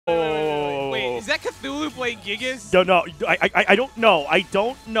Is that Cthulhu playing Gigas? No, no, I don't know. I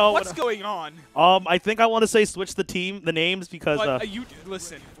don't know. What's going on? I think I want to say switch the names because. But, you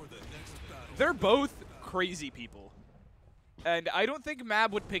listen. They're both crazy people, and I don't think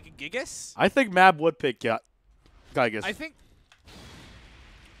MaB would pick Gigas. I think MaB would pick Gigas. I think.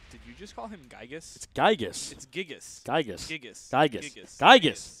 Did you just call him Gigas? It's Gigas. It's Gigas. Gigas. Gigas. Gigas.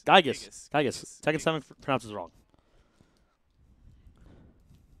 Gigas. Gigas. Gigas. Gigas. Gigas. Tekken 7 pronounces wrong.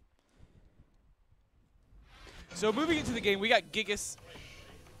 So moving into the game, we got Gigas.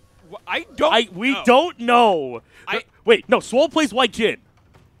 We don't know. Wait, no. Swole plays White Jin.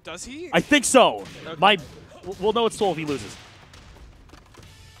 Does he? I think so. Okay. We'll know it's Swole if he loses.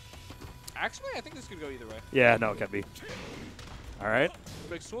 Actually, I think this could go either way. Yeah, no, it can be. All right.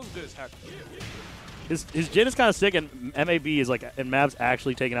 Like, Swole's good as heck. His Jin is kind of sick, and MaB is like, and MaB's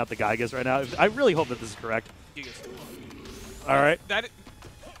actually taking out the Gigas right now. I really hope that this is correct. Gigas. All right.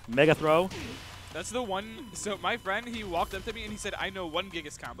 Mega throw. That's the one. So my friend, he walked up to me and he said, "I know one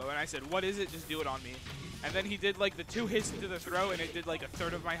Gigas combo," and I said, "What is it? Just do it on me." And then he did like the 2 hits into the throw, and it did like a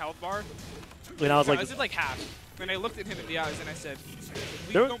third of my health bar. And I was like, I did like half. And I looked at him in the eyes and I said,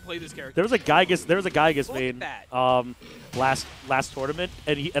 "Please don't play this character." There was a Gigas main that. last tournament,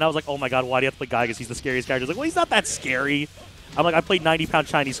 and I was like, oh my god, why do you have to play Gigas? He's the scariest character. He's like, well, he's not that scary. I'm like, I played 90-pound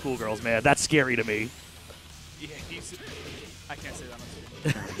Chinese schoolgirls, man. That's scary to me. Yeah, I can't say that much.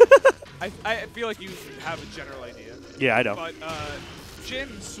 I feel like you have a general idea. Yeah, I know. But Jin,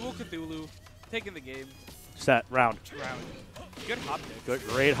 SwoleCthulu, taking the game. Set, round. Good hop kick. Good,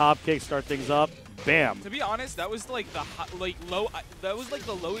 great hop kick, start things up. Bam. To be honest, that was like the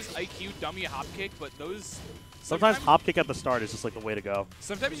lowest IQ dummy hop kick, but those sometimes hop kick at the start is just like the way to go.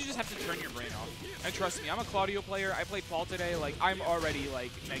 Sometimes you just have to turn your brain off. And trust me, I'm a Claudio player. I played Paul today. Like, I'm already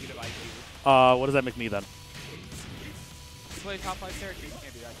like negative IQ. What does that make me then? Play top 5 character. You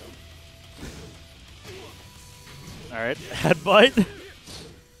can't do that though. All right, headbutt.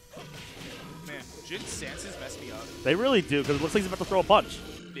 Man, Jin's stances mess me up. They really do, because it looks like he's about to throw a punch.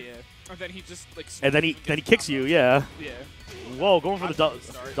 Yeah. And then he just like. And then he kicks you, yeah. Yeah. Whoa, going for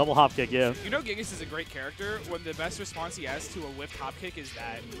the double hop kick, yeah. You know Gigas is a great character when the best response he has to a whipped hop kick is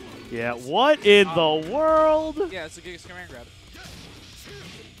that. Yeah, what in the world? Yeah, it's a Gigas command grab.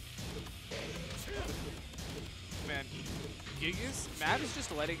 Man, Gigas, MaB is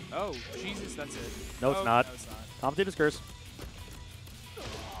just letting. Oh, Jesus, that's it. No, it's not. No, it's not. Commentator's curse.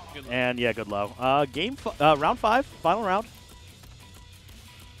 Good low. And yeah, good low. Round 5, final round.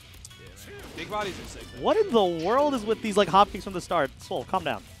 Yeah, big bodies are sick. What in the world is with these like hop kicks from the start? Swole, calm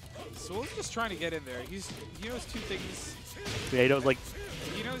down. Swole's just trying to get in there. He knows 2 things. Yeah, he knows like.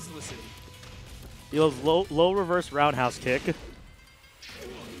 He knows. Listen. He knows low reverse roundhouse kick.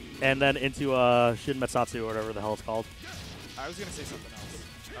 And then into Shin Metsatsu or whatever the hell it's called. I was gonna say something else.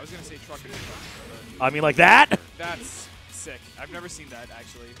 I was gonna say truck and I mean, like that? That's sick. I've never seen that,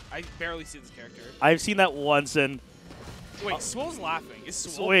 actually. I barely see this character. I've seen that once, and... Wait, Swole's laughing. Is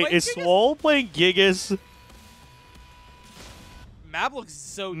Swole Wait, playing is Gigas? Swole playing Gigas? MaB looks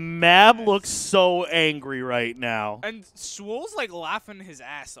so... MaB looks so angry right now. And Swole's, like, laughing his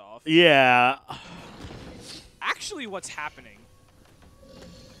ass off. Yeah. Actually, what's happening?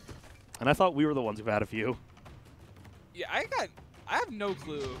 And I thought we were the ones who had a few. Yeah, I have no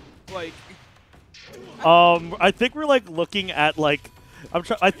clue. Like... I think we're like looking at like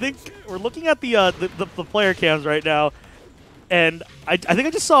I think we're looking at the player cams right now, and I think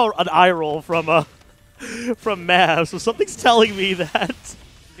I just saw an eye roll from MaB. So something's telling me that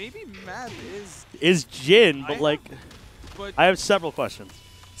maybe MaB is Jin, but I have several questions.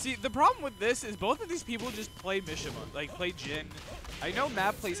 See, the problem with this is both of these people just play Mishima, like play Jin. I know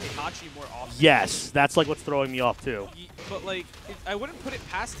MaB plays Hitachi more often. Yes, that's like what's throwing me off too. But like, I wouldn't put it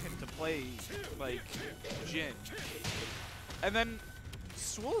past him to play like Jin. And then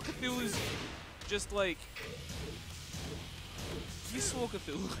SwoleCthulu's just like he's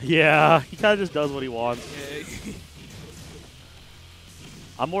SwoleCthulu. Yeah, he kind of just does what he wants. Yeah.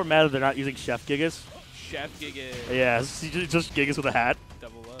 I'm more mad that they're not using Chef Gigas. Chef Gigas. Yeah, just Gigas with a hat.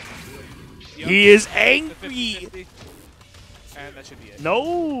 Double up. Yep. He is angry. 50-50. And that should be it.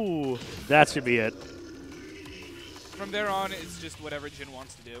 No, that should be it. From there on, it's just whatever Jin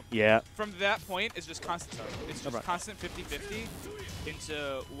wants to do. Yeah. From that point, it's just constant target. It's just constant 50-50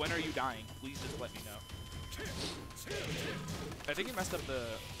 into when are you dying? Please just let me know. I think he messed up the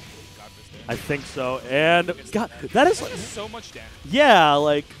Godfist there. I think so. And God, that is like so much damage. Yeah,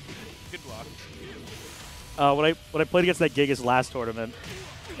 like good block. When I played against that Gigas last tournament,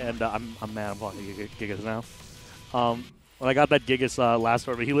 and I'm mad I'm blocking Gigas now. When I got that Gigas last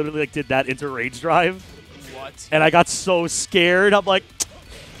tournament, he literally like did that into rage drive. What? And I got so scared. I'm like,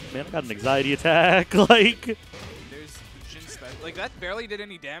 man, I got an anxiety attack. Like, there's Jin spec. Like, that barely did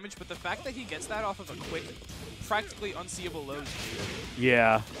any damage, but the fact that he gets that off of a quick, practically unseeable low.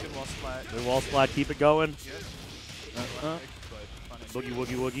 yeah. Good wall splat. Good wall splat, keep it going. Yeah. Boogie,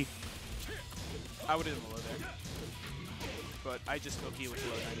 woogie, woogie. I would have done the low there. But I just okay with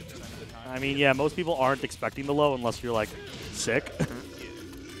low 90% of the time. I mean, yeah, most people aren't expecting the low unless you're, like, sick.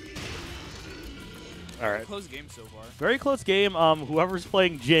 All right. Close game so far. Very close game. Whoever's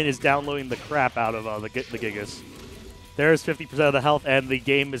playing Jin is downloading the crap out of the Gigas. There's 50% of the health, and the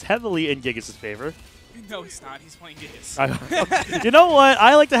game is heavily in Gigas' favor. No, he's not. He's playing Gigas. You know what?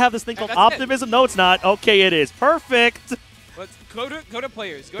 I like to have this thing called that's optimism. No, it's not. Okay, it is. Perfect. Let's go to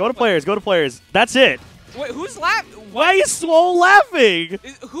players. Go to players. Go to players. That's it. Wait, who's laughing? Why is Swole laughing?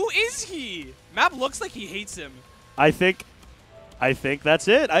 Who is he? MaB looks like he hates him. I think that's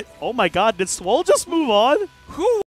it. Oh my God, did Swole just move on? Who